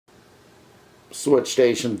Switch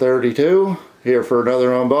Station 32 here for another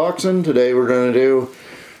unboxing. Today we're going to do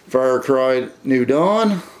Farcry New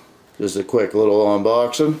Dawn. Just a quick little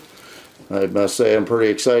unboxing. I must say I'm pretty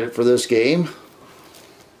excited for this game.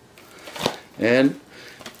 And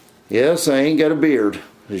yes, I ain't got a beard.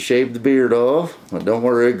 I shaved the beard off, but don't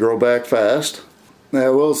worry, it'll grow back fast. Now, I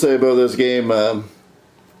will say about this game,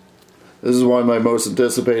 this is one of my most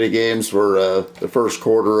anticipated games for the first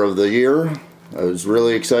quarter of the year. I was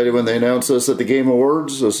really excited when they announced this at the Game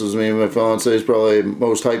Awards. This is me and my fiance's probably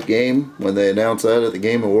most hyped game when they announced that at the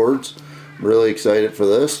Game Awards. I'm really excited for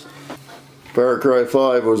this. Far Cry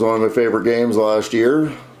 5 was one of my favorite games last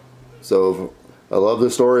year. So I love the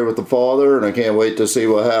story with the father, and I can't wait to see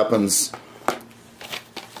what happens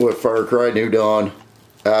with Far Cry New Dawn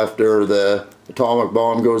after the atomic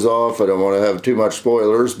bomb goes off. I don't want to have too much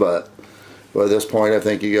spoilers, but by this point, I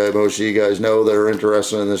think most of you guys know that are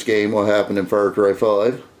interested in this game what happened in Far Cry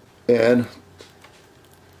 5. And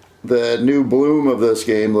the new bloom of this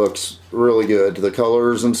game looks really good. The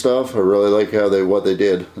colors and stuff, I really like what they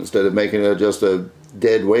did. Instead of making it just a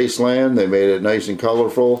dead wasteland, they made it nice and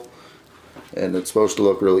colorful, and it's supposed to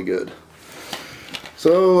look really good.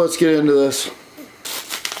 So let's get into this.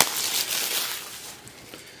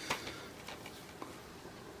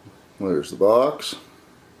 There's the box.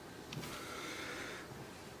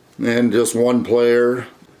 And just one player,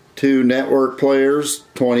 2 network players,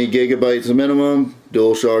 20 gigabytes a minimum,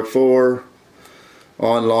 DualShock 4,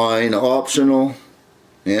 online optional,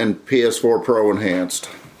 and PS4 Pro enhanced.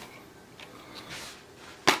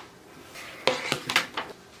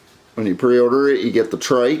 When you pre-order it, you get the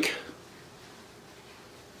trike.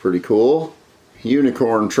 Pretty cool.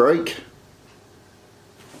 Unicorn trike.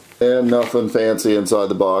 And nothing fancy inside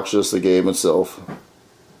the box, just the game itself.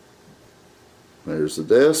 There's the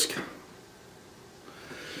disc.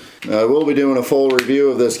 Now, I will be doing a full review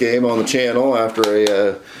of this game on the channel after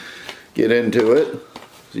I get into it.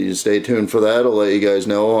 So you just stay tuned for that. I'll let you guys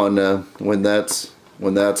know on when that's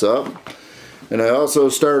up. And I also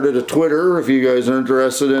started a Twitter. If you guys are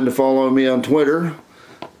interested in following me on Twitter,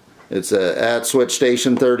 it's at Switch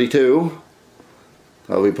Station 32.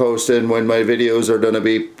 I'll be posting when my videos are going to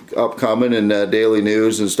be upcoming and daily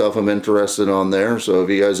news and stuff I'm interested on there. So if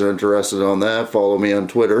you guys are interested on that, follow me on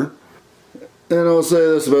Twitter. And I'll say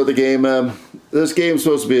this about the game. This game's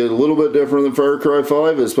supposed to be a little bit different than Far Cry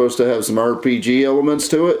 5. It's supposed to have some RPG elements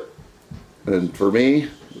to it. And for me,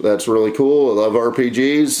 that's really cool. I love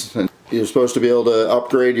RPGs. And you're supposed to be able to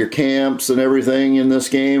upgrade your camps and everything in this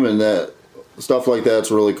game. And that stuff like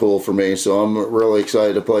that's really cool for me. So I'm really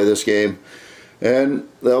excited to play this game. And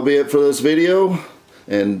that'll be it for this video.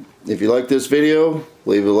 And if you like this video,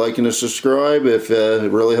 leave a like and a subscribe if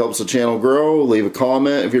it really helps the channel grow. Leave a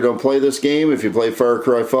comment if you don't play this game, if you play Far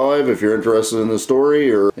Cry 5, if you're interested in the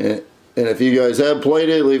story, and if you guys have played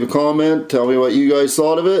it, leave a comment. Tell me what you guys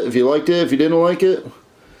thought of it, if you liked it, if you didn't like it.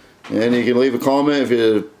 And you can leave a comment if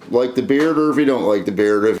you like the beard or if you don't like the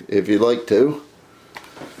beard, if you'd like to.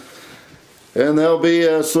 And that'll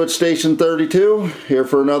be Switch Station 32 here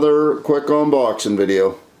for another quick unboxing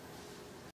video.